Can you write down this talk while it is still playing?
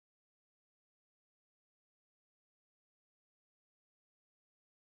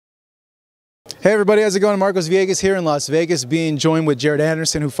Hey everybody, how's it going? Marcos Villegas here in Las Vegas, being joined with Jared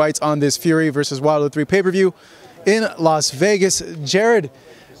Anderson, who fights on this Fury versus Wilder 3 pay-per-view in Las Vegas. Jared,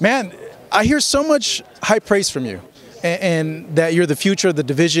 man, I hear so much high praise from you, and that you're the future of the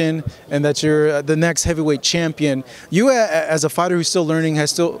division, and that you're the next heavyweight champion. You, as a fighter who's still learning,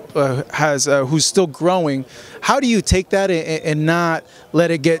 who's still growing, how do you take that and not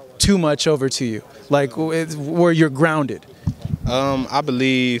let it get too much over to you, like where you're grounded? I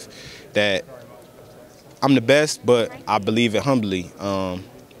believe that I'm the best, but I believe it humbly.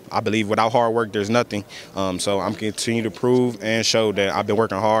 I believe without hard work, there's nothing. So I'm continue to prove and show that I've been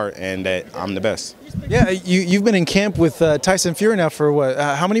working hard and that I'm the best. Yeah, you've been in camp with Tyson Fury now for what?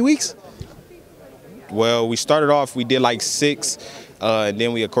 How many weeks? Well, we started off, we did like 6, and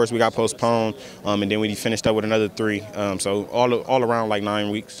then of course we got postponed, and then we finished up with another 3. So all around like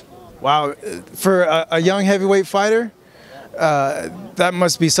 9 weeks. Wow, for a young heavyweight fighter, that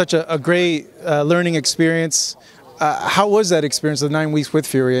must be such a great learning experience. How was that experience, the 9 weeks with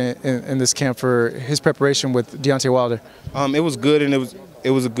Fury in this camp for his preparation with Deontay Wilder? It was good, and it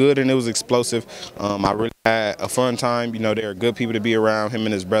was good and it was explosive. I really had a fun time. You know, they're good people to be around, him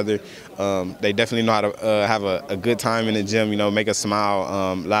and his brother. They definitely know how to have a good time in the gym, you know, make us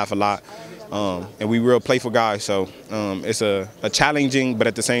smile, laugh a lot. And we real playful guys, so it's a challenging but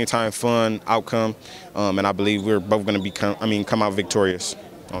at the same time fun outcome. And I believe we're both going to come out victorious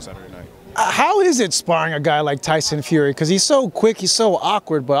on Saturday night. How is it sparring a guy like Tyson Fury? Because he's so quick, he's so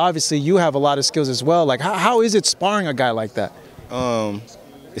awkward, but obviously you have a lot of skills as well. Like, how is it sparring a guy like that?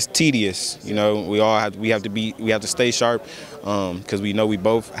 It's tedious, you know. We have to stay sharp because we know we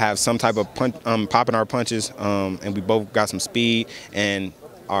both have some type of popping our punches, and we both got some speed, and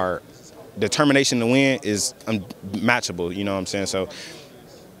our determination to win is unmatchable. You know what I'm saying? So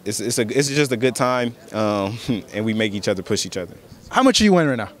it's just a good time, and we make each other push each other. How much are you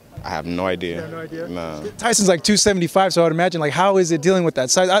winning right now? I have no idea. You have no idea? No. Tyson's like 275, so I would imagine, like, how is it dealing with that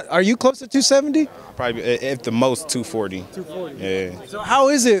size? Are you close to 270? Probably, at the most, 240. 240. Yeah. So how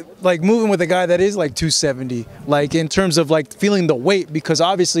is it, like, moving with a guy that is like 270, like, in terms of, like, feeling the weight? Because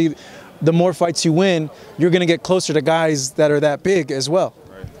obviously, the more fights you win, you're going to get closer to guys that are that big as well.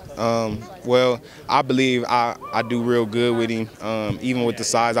 Well, I believe I do real good with him. Even with the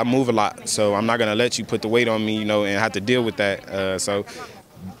size, I move a lot, so I'm not going to let you put the weight on me, you know, and have to deal with that. So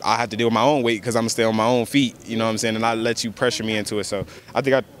I have to deal with my own weight because I'm going to stay on my own feet, you know what I'm saying, and I let you pressure me into it. So I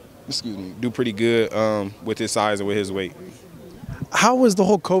think do pretty good with his size and with his weight. How was the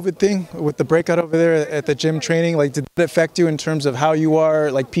whole COVID thing with the breakout over there at the gym training? Like, did it affect you in terms of how you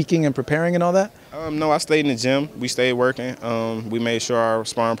are, like, peaking and preparing and all that? No, I stayed in the gym. We stayed working. We made sure our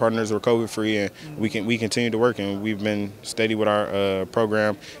sparring partners were COVID-free, and we continued to work, and we've been steady with our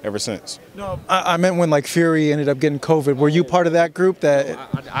program ever since. No, I meant when, like, Fury ended up getting COVID. Were you part of that group that?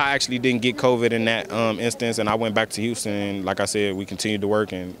 I actually didn't get COVID in that instance, and I went back to Houston, and like I said, we continued to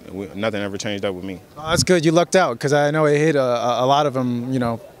work, and nothing ever changed up with me. Oh, that's good. You lucked out, because I know it hit a lot of them, you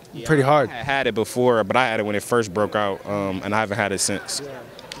know, pretty hard. I had it before, but I had it when it first broke out, and I haven't had it since. Yeah.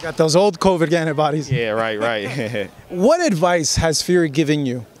 You got those old COVID antibodies. Yeah, right. What advice has Fury given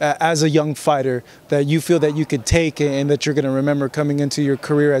you as a young fighter that you feel that you could take and that you're going to remember coming into your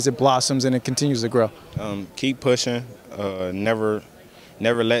career as it blossoms and it continues to grow? Keep pushing. Never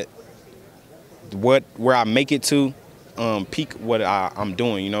let where I make it to peak what I'm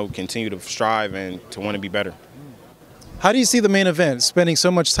doing. You know, continue to strive and to want to be better. How do you see the main event? Spending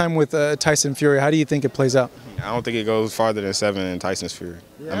so much time with Tyson Fury, how do you think it plays out? I don't think it goes farther than 7 in Tyson's Fury.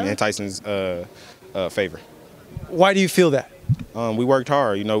 Yeah? I mean, in Tyson's favor. Why do you feel that? We worked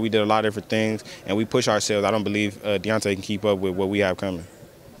hard. You know, we did a lot of different things, and we push ourselves. I don't believe Deontay can keep up with what we have coming.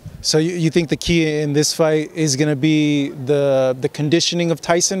 So you think the key in this fight is going to be the conditioning of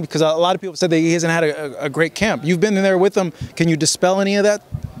Tyson? Because a lot of people said that he hasn't had a great camp. You've been in there with him. Can you dispel any of that?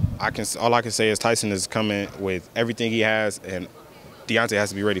 All I can say is Tyson is coming with everything he has, and Deontay has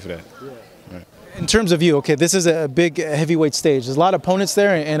to be ready for that. Yeah. Right. In terms of you, okay, this is a big heavyweight stage. There's a lot of opponents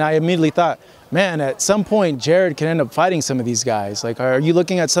there, and I immediately thought, man, at some point Jared can end up fighting some of these guys. Like, are you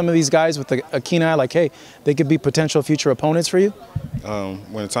looking at some of these guys with a keen eye, like, hey, they could be potential future opponents for you?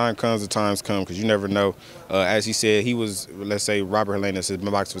 When the time comes, the times come, because you never know. As he said, he was, let's say, Robert Helenius has been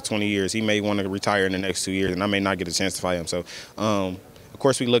boxing for 20 years. He may want to retire in the next 2 years, and I may not get a chance to fight him. So, of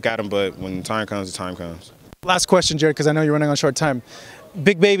course, we look at him, but when the time comes, the time comes. Last question, Jared, because I know you're running on short time.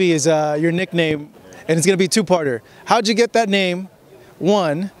 Big Baby is your nickname, and it's going to be a two-parter. How'd you get that name,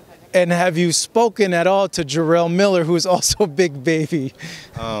 one, and have you spoken at all to Jarrell Miller, who is also Big Baby?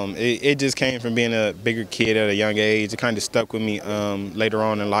 It just came from being a bigger kid at a young age. It kind of stuck with me later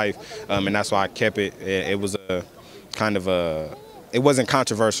on in life, and that's why I kept it. It was a kind of a it wasn't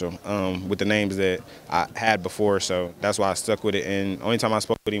controversial with the names that I had before, so that's why I stuck with it. And the only time I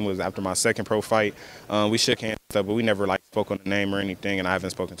spoke with him was after my second pro fight. We shook hands and stuff, but we never like spoke on the name or anything, and I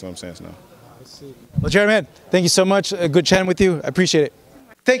haven't spoken to him since. No. Well, Jared, man, thank you so much. Good chatting with you. I appreciate it.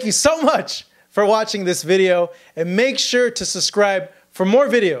 Thank you so much for watching this video, and make sure to subscribe for more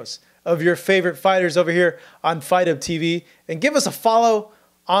videos of your favorite fighters over here on Fight Up TV, and give us a follow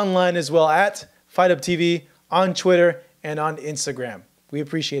online as well at Fight Up TV on Twitter and on Instagram. We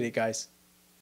appreciate it, guys.